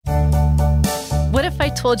if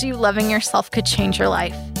I told you loving yourself could change your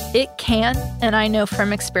life? It can, and I know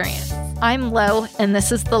from experience. I'm Lo, and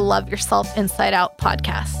this is the Love Yourself Inside Out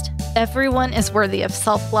podcast. Everyone is worthy of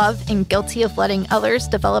self-love and guilty of letting others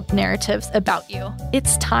develop narratives about you.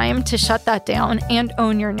 It's time to shut that down and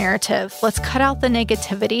own your narrative. Let's cut out the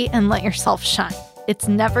negativity and let yourself shine. It's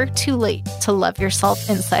never too late to love yourself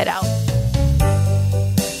inside out.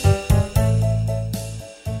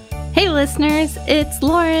 Hey listeners, it's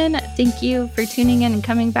Lauren. Thank you for tuning in and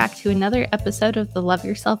coming back to another episode of the Love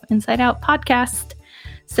Yourself Inside Out podcast.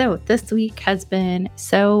 So this week has been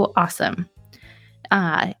so awesome.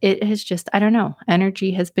 It has just,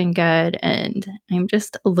 energy has been good, and I'm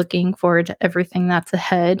just looking forward to everything that's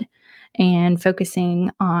ahead and focusing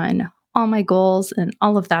on all my goals and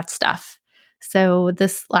all of that stuff. So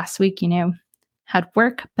this last week, had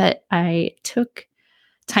work, but I took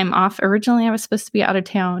time off. Originally, I was supposed to be out of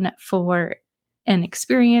town for an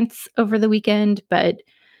experience over the weekend, but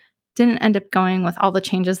didn't end up going with all the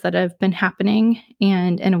changes that have been happening.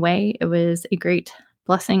 And in a way, it was a great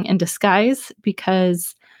blessing in disguise,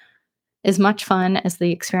 because as much fun as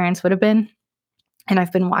the experience would have been, and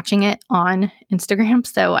I've been watching it on Instagram,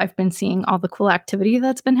 so I've been seeing all the cool activity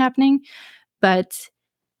that's been happening, but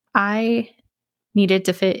I needed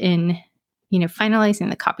to fit in finalizing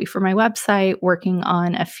the copy for my website, working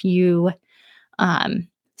on a few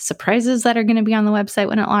surprises that are going to be on the website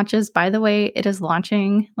when it launches. By the way, it is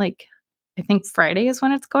launching, I think Friday is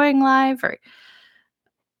when it's going live, or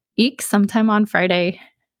sometime on Friday.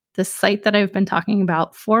 The site that I've been talking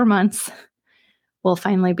about for months will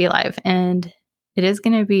finally be live, and it is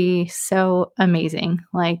going to be so amazing.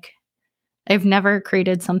 I've never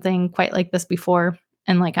created something quite like this before.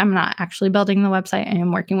 And I'm not actually building the website. I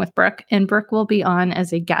am working with Brooke, and Brooke will be on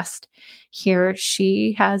as a guest here.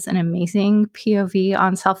 She has an amazing POV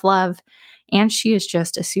on self-love, and she is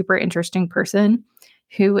just a super interesting person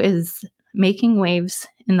who is making waves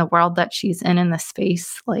in the world that she's in the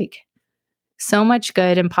space. So much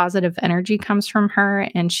good and positive energy comes from her,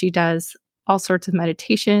 and she does all sorts of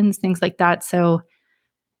meditations, things like that. So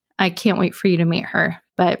I can't wait for you to meet her.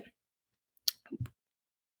 But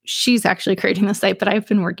she's actually creating the site, but I've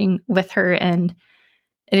been working with her, and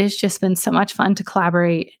it has just been so much fun to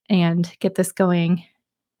collaborate and get this going.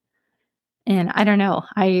 And I don't know,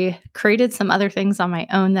 I created some other things on my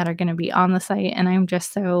own that are going to be on the site, and I'm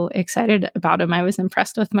just so excited about them. I was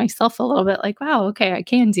impressed with myself a little bit, wow, okay, I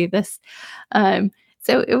can do this.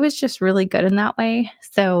 So it was just really good in that way.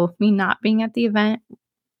 So me not being at the event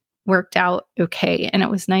worked out okay. And it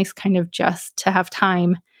was nice kind of just to have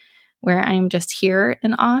time where I'm just here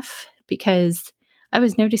and off, because I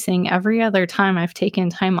was noticing every other time I've taken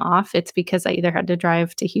time off, it's because I either had to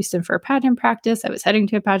drive to Houston for a pageant practice, I was heading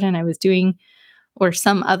to a pageant, I was doing, or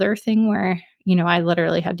some other thing where, I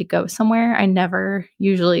literally had to go somewhere. I never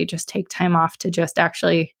usually just take time off to just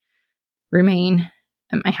actually remain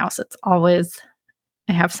at my house. It's always,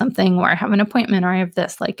 I have something, or I have an appointment, or I have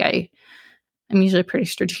this. I'm usually pretty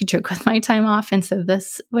strategic with my time off. And so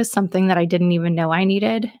this was something that I didn't even know I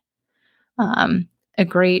needed. A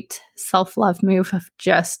great self-love move of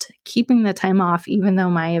just keeping the time off, even though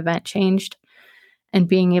my event changed, and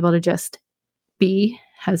being able to just be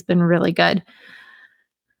has been really good.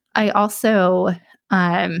 I also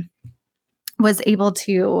was able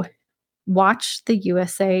to watch the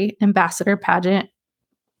USA Ambassador pageant,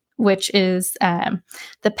 which is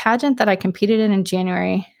the pageant that I competed in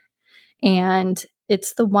January. And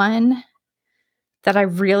it's the one that I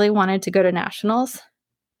really wanted to go to nationals.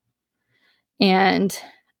 And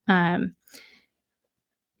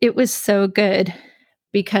it was so good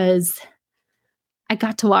because I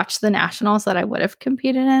got to watch the nationals that I would have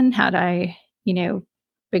competed in had I,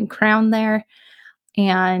 been crowned there.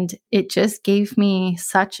 And it just gave me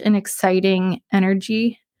such an exciting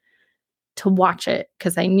energy to watch it,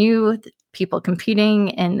 because I knew people competing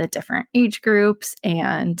in the different age groups,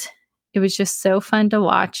 and it was just so fun to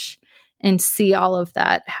watch and see all of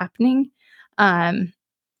that happening.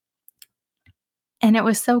 And it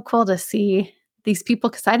was so cool to see these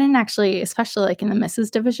people, because I didn't actually, especially in the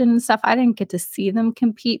Mrs. division and stuff, I didn't get to see them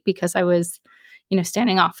compete because I was,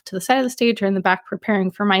 standing off to the side of the stage or in the back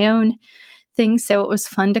preparing for my own thing. So it was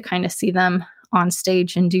fun to kind of see them on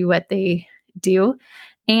stage and do what they do.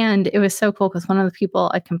 And it was so cool because one of the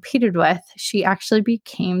people I competed with, she actually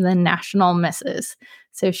became the national Mrs.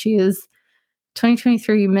 So she is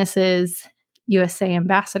 2023 Mrs. USA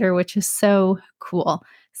Ambassador, which is so cool.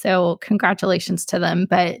 So congratulations to them.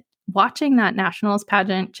 But watching that nationals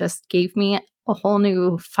pageant just gave me a whole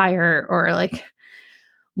new fire, or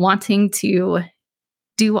wanting to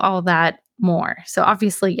do all that more. So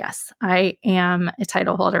obviously, yes, I am a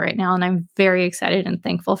title holder right now, and I'm very excited and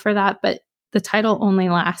thankful for that. But the title only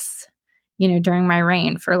lasts, during my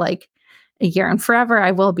reign for like a year, and forever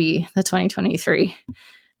I will be the 2023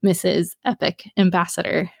 Mrs. Epic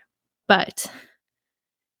Ambassador. But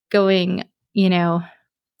going,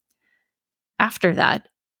 after that,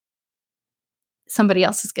 somebody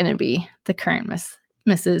else is going to be the current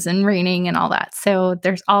Mrs. and reigning and all that. So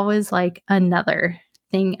there's always like another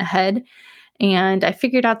thing ahead. And I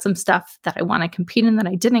figured out some stuff that I want to compete in that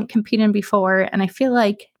I didn't compete in before. And I feel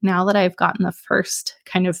like now that I've gotten the first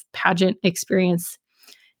kind of pageant experience,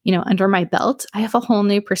 under my belt, I have a whole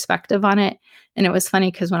new perspective on it. And it was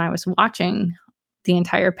funny because when I was watching the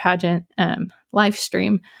entire pageant live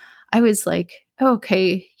stream, I was like, oh,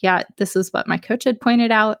 okay, yeah, this is what my coach had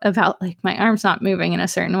pointed out about like my arms not moving in a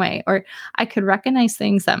certain way. Or I could recognize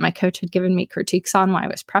things that my coach had given me critiques on while I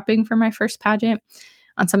was prepping for my first pageant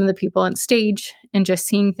on some of the people on stage and just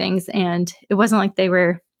seeing things. And it wasn't like they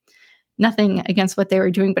were nothing against what they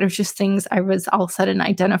were doing, but it was just things I was all of a sudden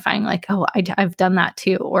identifying like, oh, I've done that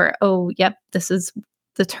too. Or, oh, yep, this is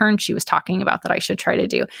the turn she was talking about that I should try to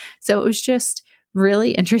do. So it was just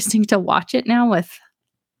really interesting to watch it now with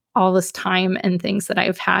all this time and things that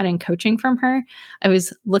I've had in coaching from her. I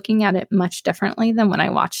was looking at it much differently than when I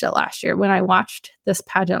watched it last year. When I watched this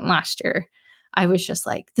pageant last year, I was just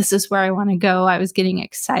like, this is where I want to go. I was getting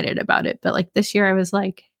excited about it. But like this year, I was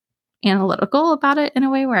like analytical about it in a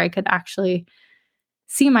way where I could actually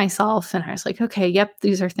see myself. And I was like, okay, yep,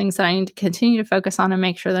 these are things that I need to continue to focus on and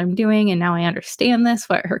make sure that I'm doing. And now I understand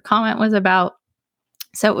what her comment was about.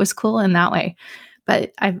 So it was cool in that way.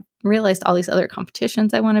 But I've realized all these other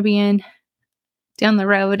competitions I want to be in down the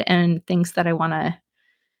road and things that I want to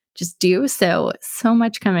just do. So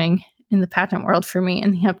much coming in the pageant world for me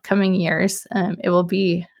in the upcoming years.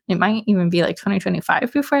 It might even be like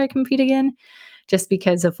 2025 before I compete again, just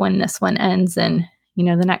because of when this one ends and, the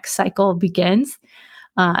next cycle begins.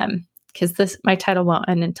 Because my title won't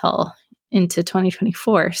end until into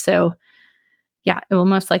 2024. So yeah, it will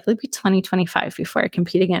most likely be 2025 before I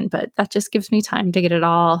compete again, but that just gives me time to get it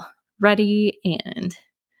all ready and,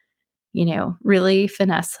 really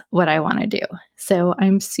finesse what I want to do. So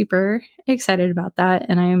I'm super excited about that.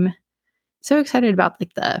 And I'm so excited about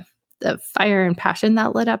like the fire and passion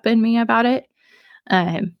that lit up in me about it.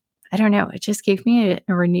 I don't know. It just gave me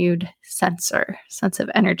a renewed sense of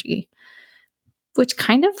energy, which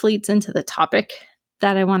kind of leads into the topic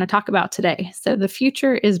that I want to talk about today. So the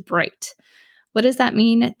future is bright. What does that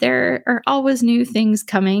mean? There are always new things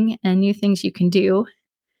coming and new things you can do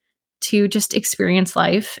to just experience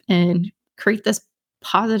life and create this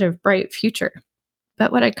positive, bright future.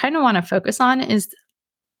 But what I kind of want to focus on is,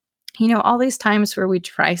 all these times where we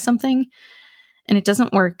try something and it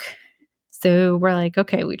doesn't work. So we're like,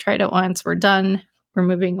 okay, we tried it once, we're done, we're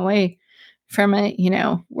moving away from it,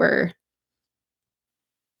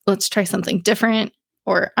 let's try something different,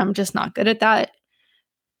 or I'm just not good at that.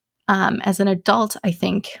 As an adult, I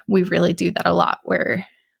think we really do that a lot where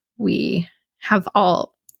we have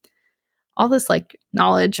all this like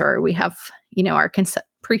knowledge, or we have, our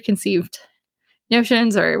preconceived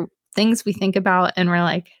notions or things we think about. And we're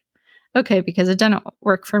like, okay, because it didn't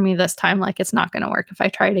work for me this time, like it's not going to work if I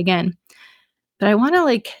try it again. But I want to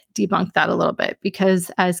like debunk that a little bit,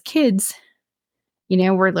 because as kids,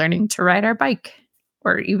 we're learning to ride our bike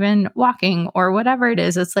or even walking or whatever it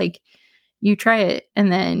is. It's like you try it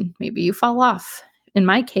and then maybe you fall off. In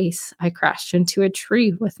my case, I crashed into a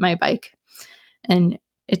tree with my bike, and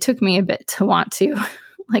it took me a bit to want to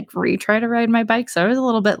like retry to ride my bike. So I was a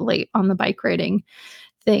little bit late on the bike riding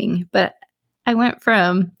thing, but I went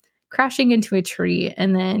from crashing into a tree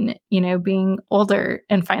and then, being older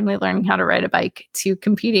and finally learning how to ride a bike to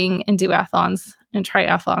competing in duathlons and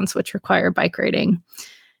triathlons, which require bike riding.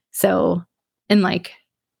 So, and like,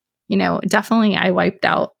 definitely I wiped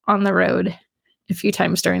out on the road a few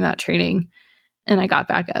times during that training, and I got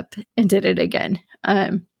back up and did it again.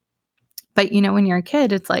 But when you're a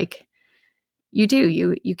kid, it's like you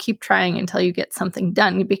keep trying until you get something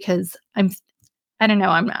done, because I don't know,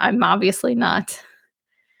 I'm obviously not,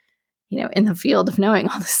 in the field of knowing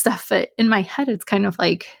all this stuff, but in my head, it's kind of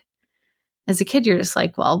like, as a kid, you're just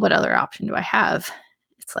like, well, what other option do I have?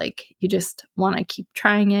 It's like, you just want to keep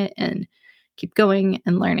trying it and keep going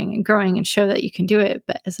and learning and growing and show that you can do it.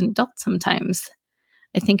 But as an adult, sometimes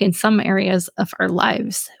I think in some areas of our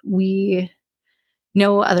lives, we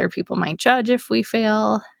know other people might judge if we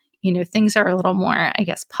fail. Things are a little more, I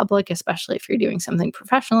guess, public, especially if you're doing something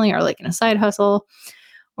professionally or like in a side hustle,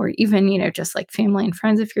 or even, just like family and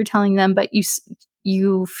friends if you're telling them, but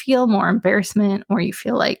you feel more embarrassment, or you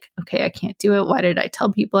feel like, okay, I can't do it. Why did I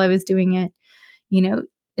tell people I was doing it?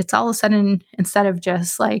 it's all of a sudden, instead of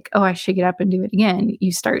just like, oh, I should get up and do it again,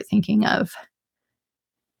 you start thinking of,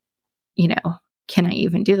 you know, can I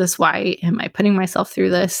even do this? Why am I putting myself through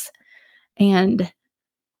this? And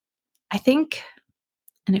I think,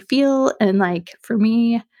 and I feel, and like for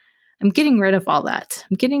me, I'm getting rid of all that.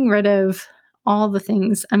 I'm getting rid of all the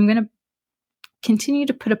things. I'm going to continue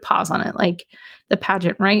to put a pause on it. Like the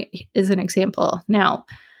pageant, right? Is an example. Now,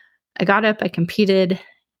 I got up, I competed,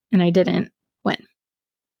 and I didn't win.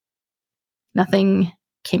 Nothing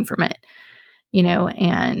came from it,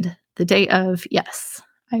 and the day of, yes,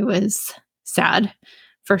 I was sad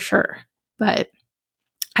for sure, but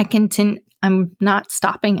I'm not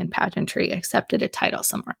stopping in pageantry. I accepted a title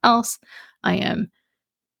somewhere else. I am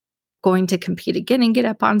going to compete again and get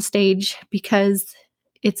up on stage because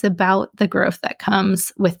it's about the growth that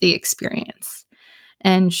comes with the experience.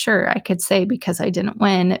 And sure, I could say because I didn't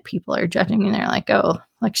win, people are judging me and they're like, oh,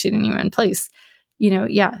 like she didn't even place.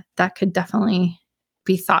 Yeah, that could definitely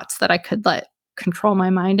be thoughts that I could let control my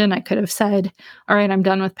mind. And I could have said, all right, I'm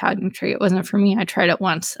done with pageantry. It wasn't for me. I tried it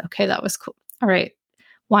once. Okay, that was cool. All right.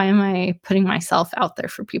 Why am I putting myself out there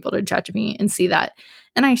for people to judge me and see that?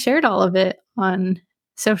 And I shared all of it on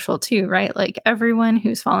social too, right? Like everyone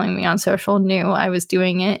who's following me on social knew I was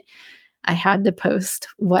doing it. I had to post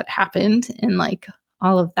what happened and like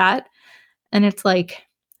all of that. And it's like,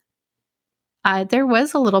 there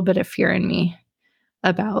was a little bit of fear in me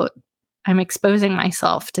about I'm exposing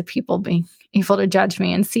myself to people being able to judge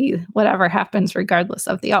me and see whatever happens regardless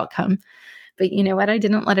of the outcome. But you know what? I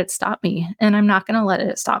didn't let it stop me. And I'm not going to let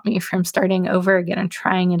it stop me from starting over again and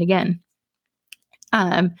trying it again.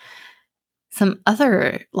 Some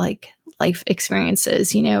other like life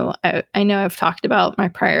experiences, I know I've talked about my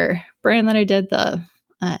prior brand that I did, the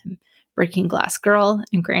Breaking Glass Girl.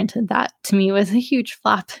 And granted, that to me was a huge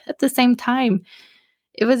flop. At the same time,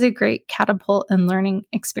 it was a great catapult and learning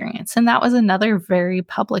experience. And that was another very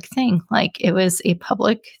public thing. Like it was a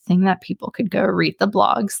public thing that people could go read the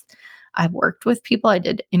blogs. I worked with people. I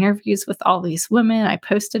did interviews with all these women. I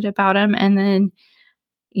posted about them. And then,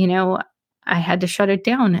 I had to shut it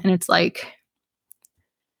down. And it's like,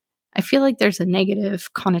 I feel like there's a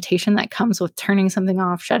negative connotation that comes with turning something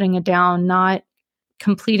off, shutting it down, not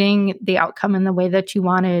completing the outcome in the way that you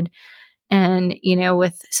wanted. And,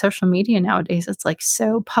 with social media nowadays, it's like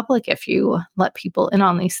so public if you let people in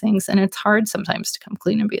on these things. And it's hard sometimes to come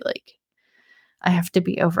clean and be like, I have to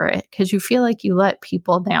be over it because you feel like you let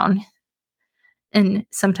people down. And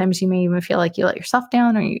sometimes you may even feel like you let yourself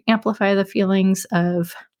down or you amplify the feelings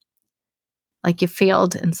of like you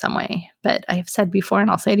failed in some way. But I've said before,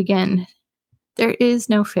 and I'll say it again, there is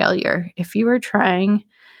no failure. If you are trying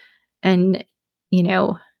and,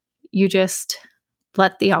 you just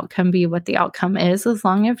let the outcome be what the outcome is, as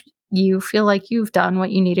long as you feel like you've done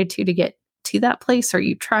what you needed to get to that place or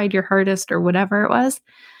you tried your hardest or whatever it was,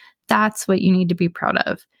 that's what you need to be proud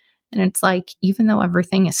of. And it's like, even though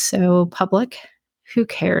everything is so public, who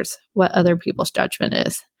cares what other people's judgment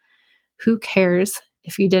is? Who cares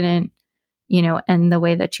if you didn't, end the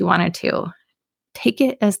way that you wanted to? Take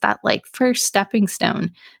it as that like first stepping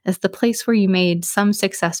stone, as the place where you made some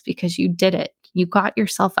success because you did it. You got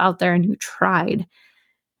yourself out there and you tried.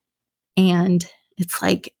 And it's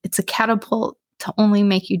like, it's a catapult to only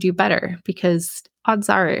make you do better because odds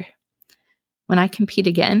are when I compete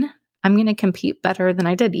again, I'm going to compete better than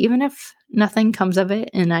I did. Even if nothing comes of it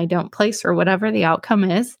and I don't place or whatever the outcome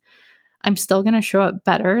is, I'm still going to show up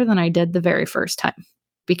better than I did the very first time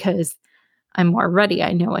because I'm more ready.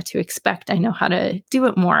 I know what to expect. I know how to do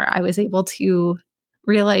it more. I was able to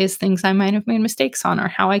realize things I might have made mistakes on or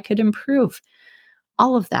how I could improve.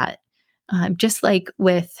 All of that. Just like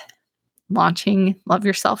with launching Love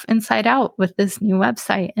Yourself Inside Out with this new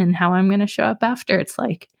website and how I'm going to show up after. It's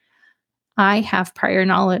like I have prior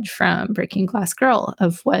knowledge from Breaking Glass Girl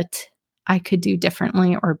of what I could do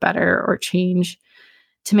differently or better or change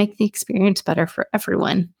to make the experience better for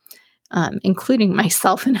everyone. Including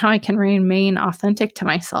myself and how I can remain authentic to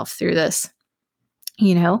myself through this,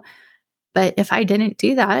 But if I didn't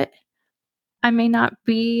do that, I may not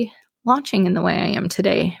be launching in the way I am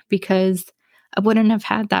today because I wouldn't have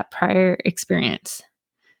had that prior experience,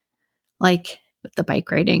 like with the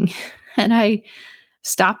bike riding. And I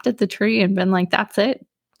stopped at the tree and been like, that's it.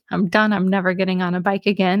 I'm done. I'm never getting on a bike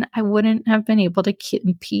again. I wouldn't have been able to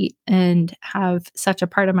compete and have such a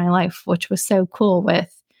part of my life, which was so cool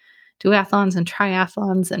with duathlons and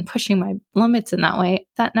triathlons and pushing my limits in that way.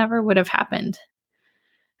 That never would have happened.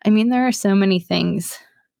 I mean, there are so many things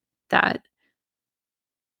that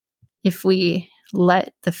if we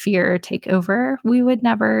let the fear take over, we would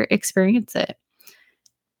never experience it.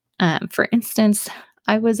 For instance,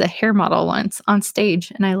 I was a hair model once on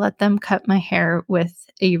stage, and I let them cut my hair with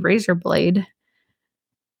a razor blade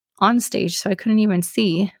on stage, so I couldn't even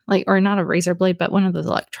see, like, or not a razor blade, but one of those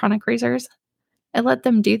electronic razors. I let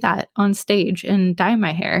them do that on stage and dye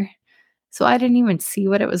my hair. So I didn't even see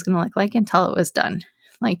what it was gonna look like until it was done.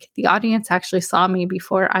 Like, the audience actually saw me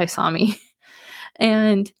before I saw me.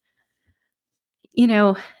 And, you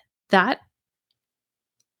know, that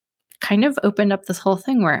kind of opened up this whole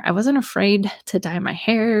thing where I wasn't afraid to dye my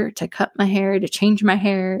hair, to cut my hair, to change my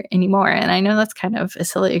hair anymore. And I know that's kind of a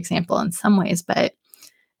silly example in some ways, but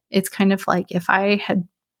it's kind of like if I had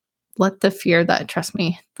let the fear that, trust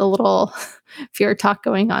me, the little fear talk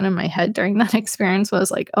going on in my head during that experience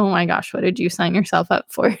was like, oh my gosh, what did you sign yourself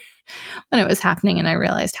up for when it was happening? And I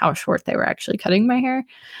realized how short they were actually cutting my hair.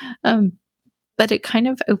 Um, but it kind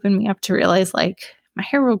of opened me up to realize like my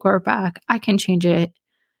hair will grow back. I can change it.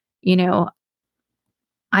 You know,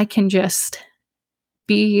 I can just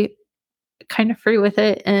be kind of free with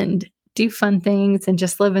it and do fun things and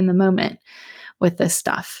just live in the moment with this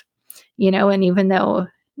stuff, and even though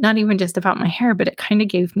not even just about my hair, but it kind of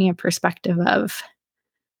gave me a perspective of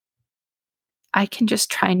I can just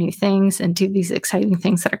try new things and do these exciting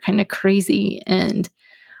things that are kind of crazy and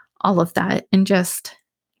all of that and just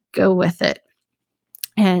go with it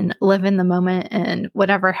and live in the moment and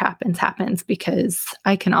whatever happens, happens because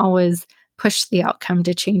I can always push the outcome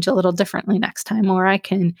to change a little differently next time, or I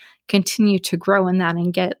can continue to grow in that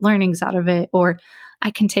and get learnings out of it, or I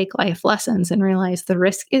can take life lessons and realize the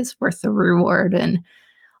risk is worth the reward and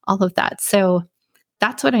all of that. So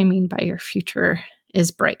that's what I mean by your future is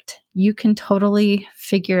bright. You can totally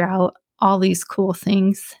figure out all these cool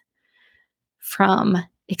things from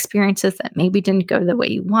experiences that maybe didn't go the way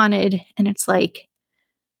you wanted. And it's like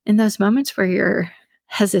in those moments where you're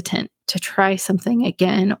hesitant to try something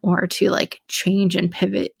again or to like change and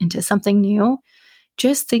pivot into something new,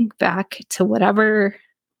 just think back to whatever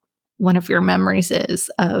one of your memories is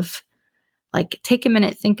of like take a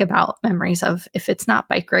minute, think about memories of if it's not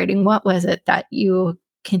bike riding, what was it that you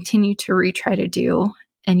continue to retry to do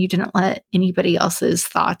and you didn't let anybody else's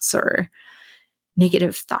thoughts or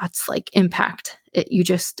negative thoughts like impact it. You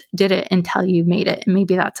just did it until you made it. And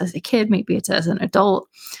maybe that's as a kid, maybe it's as an adult,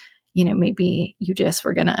 maybe you just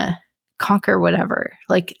were gonna conquer whatever.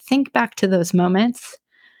 Like think back to those moments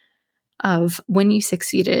of when you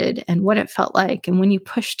succeeded and what it felt like and when you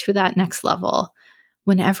pushed to that next level.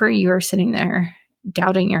 Whenever you're sitting there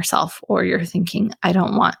doubting yourself or you're thinking, I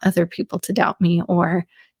don't want other people to doubt me or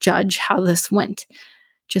judge how this went,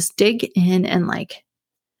 just dig in and like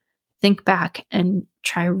think back and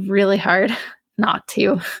try really hard not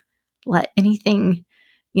to let anything,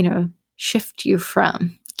 shift you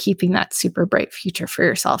from keeping that super bright future for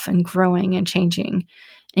yourself and growing and changing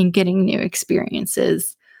and getting new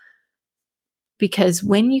experiences. Because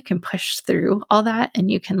when you can push through all that and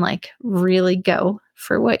you can like really go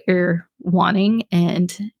for what you're wanting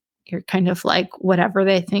and you're kind of like, whatever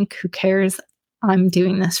they think, who cares? I'm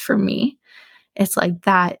doing this for me. It's like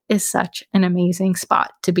that is such an amazing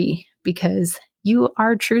spot to be because you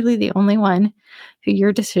are truly the only one who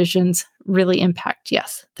your decisions really impact.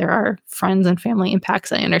 Yes, there are friends and family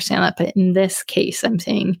impacts. I understand that. But in this case, I'm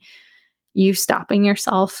saying you stopping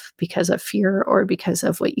yourself because of fear or because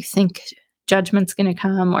of what you think judgment's going to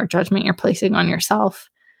come or judgment you're placing on yourself.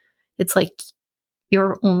 It's like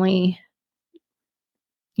you're only,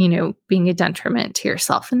 being a detriment to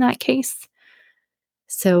yourself in that case.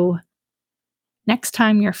 So next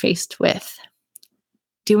time you're faced with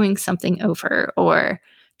doing something over or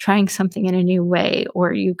trying something in a new way,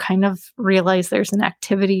 or you kind of realize there's an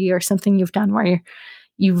activity or something you've done where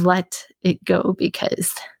you let it go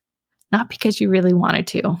not because you really wanted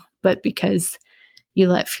to, but because you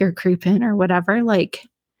let fear creep in or whatever, like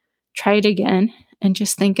try it again and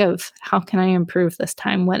just think of how can I improve this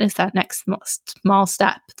time? What is that next small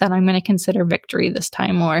step that I'm going to consider victory this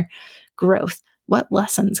time or growth? What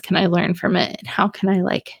lessons can I learn from it? And how can I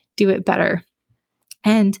like do it better?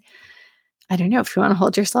 And I don't know, if you want to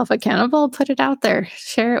hold yourself accountable, put it out there,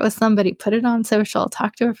 share it with somebody, put it on social,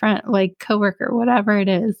 talk to a friend, like coworker, whatever it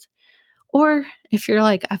is. Or if you're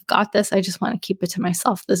like, I've got this, I just want to keep it to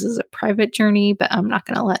myself. This is a private journey, but I'm not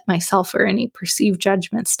going to let myself or any perceived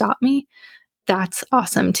judgment stop me. That's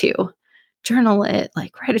awesome too. Journal it,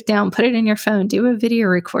 like write it down, put it in your phone, do a video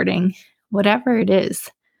recording, whatever it is.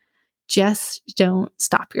 Just don't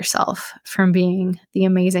stop yourself from being the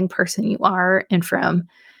amazing person you are and from,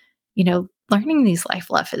 learning these life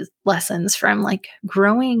lessons from like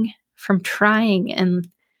growing from trying. And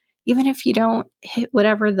even if you don't hit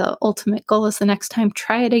whatever the ultimate goal is the next time,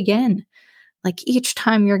 try it again. Like each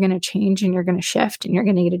time you're going to change and you're going to shift and you're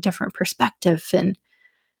going to get a different perspective. And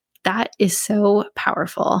that is so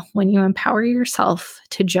powerful when you empower yourself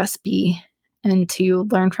to just be and to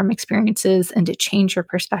learn from experiences and to change your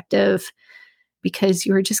perspective because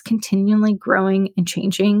you're just continually growing and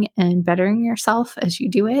changing and bettering yourself as you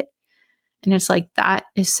do it. And it's like, that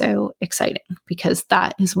is so exciting because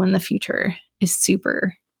that is when the future is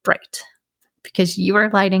super bright because you are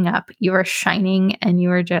lighting up, you are shining, and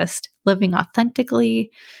you are just living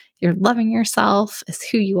authentically. You're loving yourself as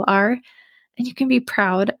who you are. And you can be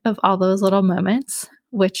proud of all those little moments,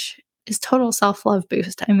 which is total self-love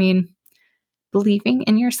boost. I mean, believing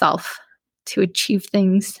in yourself to achieve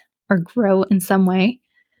things or grow in some way,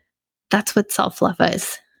 that's what self-love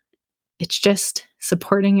is. It's just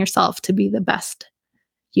supporting yourself to be the best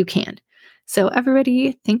you can. So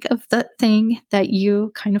everybody think of the thing that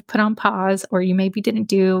you kind of put on pause or you maybe didn't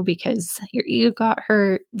do because your ego got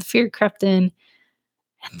hurt, the fear crept in,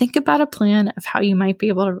 and think about a plan of how you might be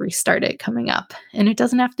able to restart it coming up. And it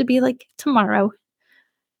doesn't have to be like tomorrow,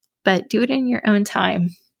 but do it in your own time.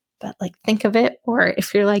 But like think of it, or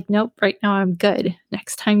if you're like, nope, right now I'm good.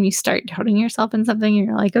 Next time you start doubting yourself in something and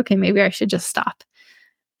you're like, okay, maybe I should just stop.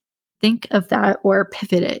 Think of that or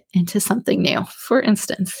pivot it into something new. For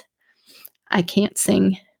instance, I can't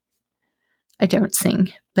sing. I don't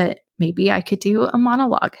sing, but maybe I could do a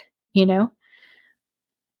monologue, And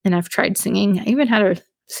I've tried singing. I even had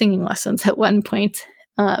singing lessons at one point.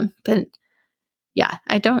 But yeah,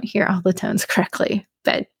 I don't hear all the tones correctly.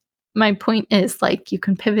 But my point is like, you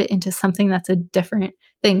can pivot into something that's a different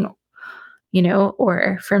thing,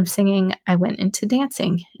 or from singing, I went into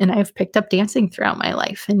dancing and I've picked up dancing throughout my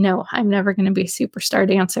life. And no, I'm never going to be a superstar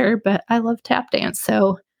dancer, but I love tap dance.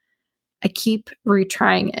 So I keep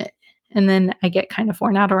retrying it. And then I get kind of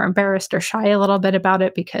worn out or embarrassed or shy a little bit about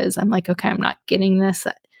it because I'm like, okay, I'm not getting this.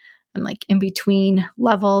 I'm like in between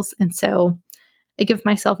levels. And so I give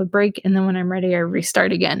myself a break. And then when I'm ready, I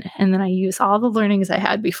restart again. And then I use all the learnings I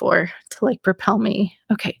had before to like propel me.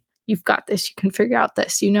 Okay, you've got this. You can figure out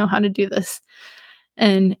this. You know how to do this.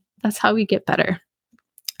 And that's how we get better.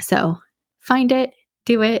 So find it,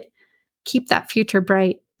 do it, keep that future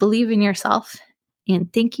bright, believe in yourself.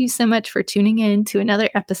 And thank you so much for tuning in to another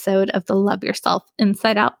episode of the Love Yourself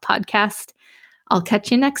Inside Out podcast. I'll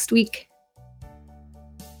catch you next week.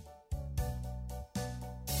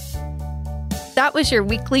 That was your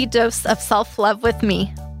weekly dose of self-love with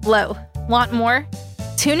me, Lo. Want more?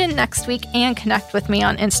 Tune in next week and connect with me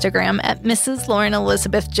on Instagram at Mrs. Lauren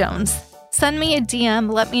Elizabeth Jones. Send me a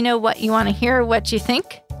DM, let me know what you want to hear, what you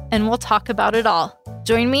think, and we'll talk about it all.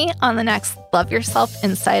 Join me on the next Love Yourself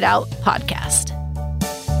Inside Out podcast.